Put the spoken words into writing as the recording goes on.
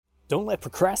Don't let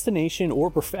procrastination or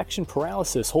perfection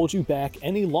paralysis hold you back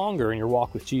any longer in your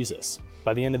walk with Jesus.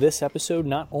 By the end of this episode,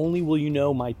 not only will you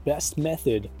know my best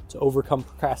method to overcome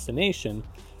procrastination,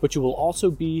 but you will also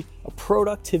be a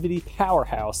productivity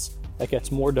powerhouse that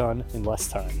gets more done in less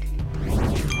time.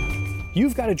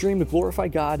 You've got a dream to glorify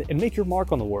God and make your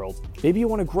mark on the world. Maybe you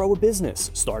want to grow a business,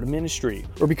 start a ministry,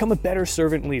 or become a better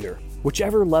servant leader.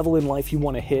 Whichever level in life you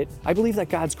want to hit, I believe that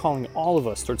God's calling all of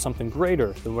us towards something greater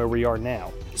than where we are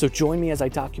now. So join me as I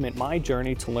document my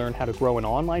journey to learn how to grow an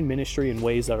online ministry in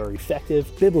ways that are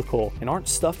effective, biblical, and aren't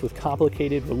stuffed with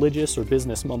complicated religious or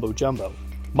business mumbo-jumbo.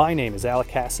 My name is Alec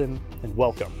Hassan, and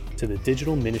welcome to the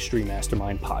Digital Ministry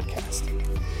Mastermind Podcast.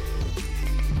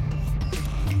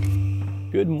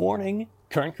 Good morning,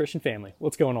 current Christian family.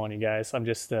 What's going on, you guys?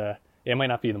 It might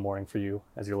not be in the morning for you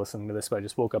as you're listening to this, but I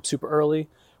just woke up super early,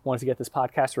 wanted to get this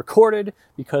podcast recorded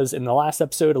because in the last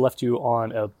episode, I left you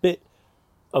on a bit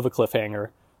of a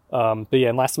cliffhanger.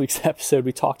 In last week's episode,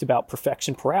 we talked about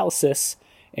perfection paralysis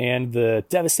and the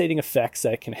devastating effects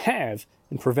that it can have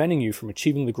in preventing you from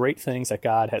achieving the great things that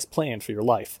God has planned for your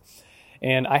life.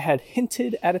 And I had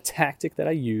hinted at a tactic that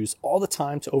I use all the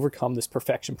time to overcome this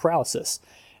perfection paralysis.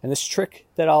 And this trick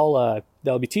that I'll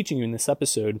be teaching you in this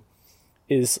episode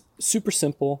is super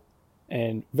simple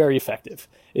and very effective.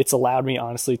 It's allowed me,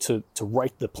 honestly, to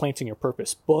write the Planting Your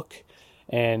Purpose book.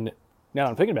 And now that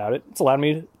I'm thinking about it, it's allowed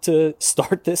me to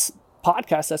start this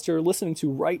podcast that you're listening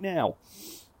to right now.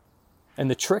 And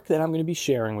the trick that I'm going to be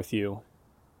sharing with you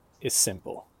is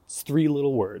simple. It's 3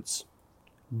 little words.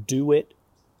 Do it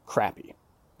crappy.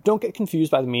 Don't get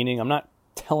confused by the meaning. I'm not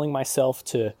telling myself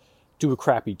to do a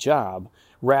crappy job.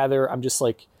 Rather, I'm just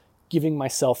giving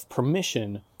myself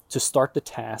permission to start the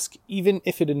task, even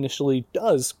if it initially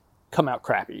does come out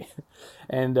crappy.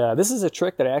 And this is a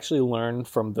trick that I actually learned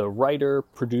from the writer,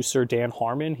 producer, Dan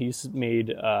Harmon. He's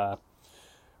made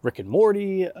Rick and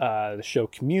Morty, the show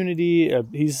Community.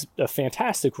 He's a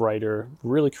fantastic writer,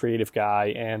 really creative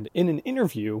guy. And in an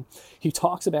interview, he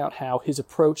talks about how his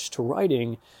approach to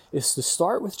writing is to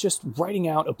start with just writing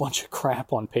out a bunch of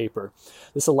crap on paper.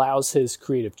 This allows his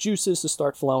creative juices to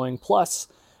start flowing. Plus,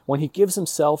 when he gives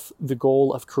himself the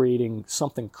goal of creating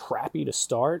something crappy to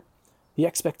start, the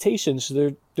expectations,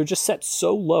 they're just set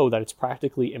so low that it's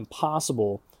practically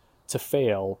impossible to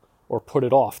fail or put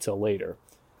it off till later.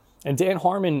 And Dan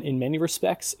Harmon, in many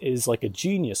respects, is like a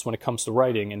genius when it comes to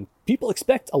writing, and people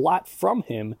expect a lot from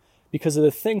him because of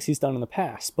the things he's done in the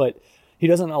past, but he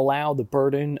doesn't allow the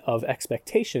burden of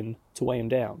expectation to weigh him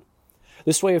down.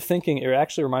 This way of thinking, it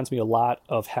actually reminds me a lot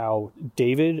of how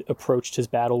David approached his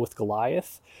battle with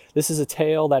Goliath. This is a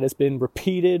tale that has been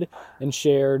repeated and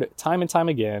shared time and time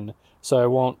again, so I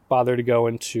won't bother to go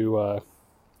into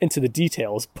the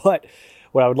details, but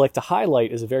what I would like to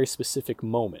highlight is a very specific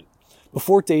moment.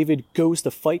 Before David goes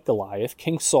to fight Goliath,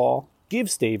 King Saul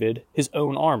gives David his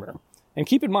own armor. And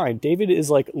keep in mind, David is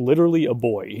literally a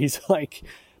boy. He's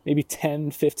maybe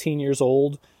 10, 15 years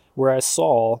old, whereas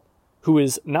Saul, who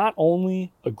is not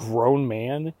only a grown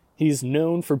man, he's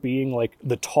known for being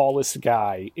the tallest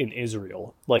guy in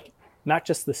Israel. Not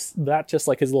just his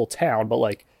little town,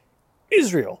 but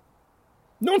Israel.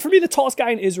 Known for being the tallest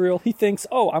guy in Israel, he thinks,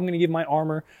 I'm going to give my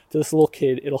armor to this little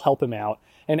kid. It'll help him out.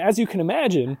 And as you can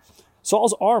imagine,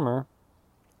 Saul's armor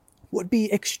would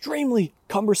be extremely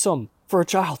cumbersome for a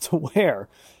child to wear,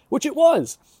 which it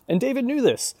was. And David knew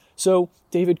this. So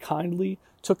David kindly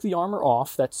took the armor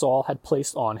off that Saul had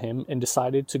placed on him and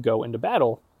decided to go into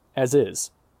battle as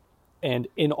is. And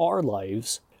in our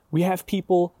lives, we have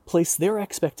people place their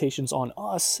expectations on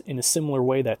us in a similar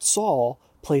way that Saul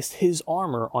placed his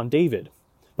armor on David.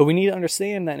 But we need to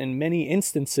understand that in many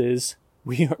instances,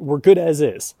 we're good as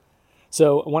is.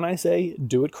 So when I say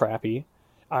do it crappy,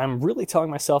 I'm really telling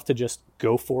myself to just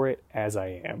go for it as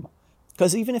I am.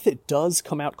 Because even if it does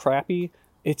come out crappy,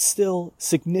 it's still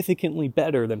significantly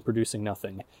better than producing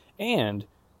nothing. And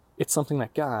it's something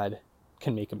that God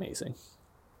can make amazing.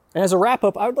 And as a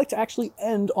wrap-up, I would like to actually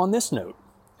end on this note.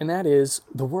 And that is,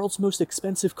 the world's most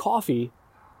expensive coffee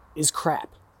is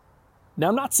crap. Now,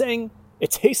 I'm not saying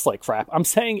it tastes like crap. I'm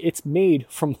saying it's made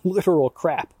from literal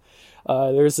crap.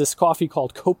 There's this coffee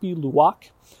called Kopi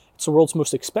Luwak. It's the world's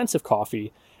most expensive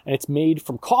coffee, and it's made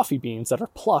from coffee beans that are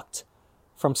plucked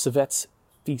from civet's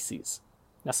feces.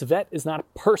 Now, civet is not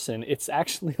a person. It's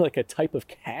actually a type of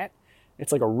cat.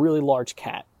 It's a really large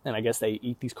cat, and I guess they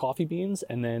eat these coffee beans,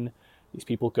 and then these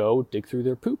people go dig through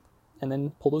their poop and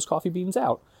then pull those coffee beans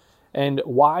out. And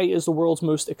why is the world's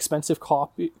most expensive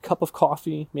cup of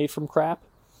coffee made from crap?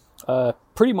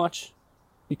 Pretty much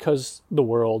because the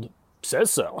world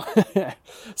says so.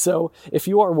 So if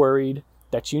you are worried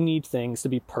that you need things to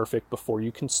be perfect before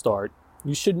you can start,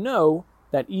 You should know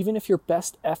that even if your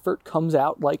best effort comes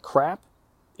out like crap,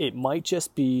 it might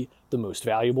just be the most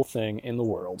valuable thing in the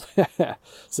world.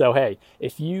 So hey,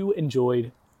 if you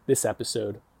enjoyed this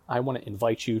episode, I want to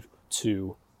invite you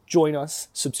to join us,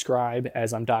 subscribe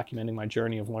as I'm documenting my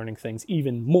journey of learning things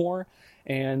even more.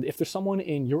 And if there's someone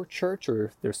in your church or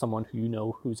if there's someone who you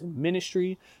know who's in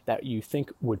ministry that you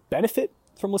think would benefit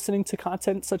from listening to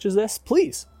content such as this,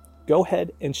 please go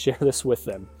ahead and share this with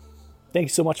them. Thank you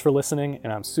so much for listening,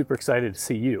 and I'm super excited to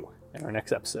see you in our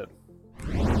next episode.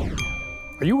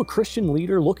 Are you a Christian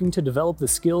leader looking to develop the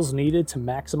skills needed to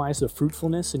maximize the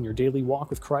fruitfulness in your daily walk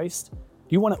with Christ? Do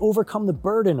you want to overcome the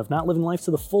burden of not living life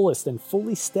to the fullest and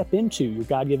fully step into your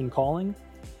God-given calling?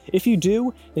 If you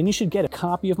do, then you should get a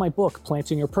copy of my book,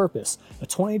 Planting Your Purpose, a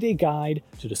 20-day guide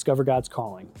to discover God's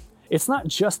calling. It's not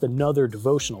just another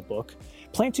devotional book.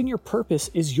 Planting Your Purpose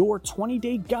is your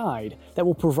 20-day guide that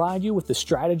will provide you with the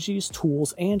strategies,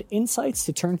 tools, and insights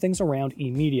to turn things around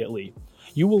immediately.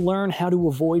 You will learn how to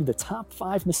avoid the top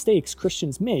 5 mistakes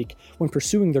Christians make when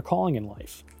pursuing their calling in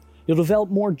life. You'll develop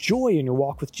more joy in your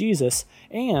walk with Jesus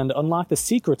and unlock the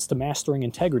secrets to mastering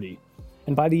integrity.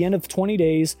 And by the end of 20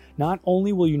 days, not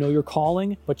only will you know your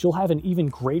calling, but you'll have an even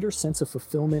greater sense of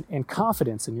fulfillment and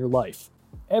confidence in your life.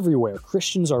 Everywhere,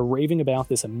 Christians are raving about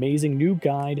this amazing new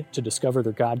guide to discover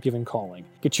their God-given calling.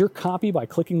 Get your copy by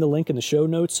clicking the link in the show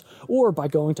notes or by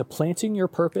going to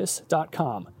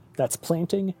plantingyourpurpose.com. That's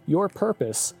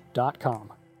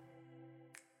plantingyourpurpose.com.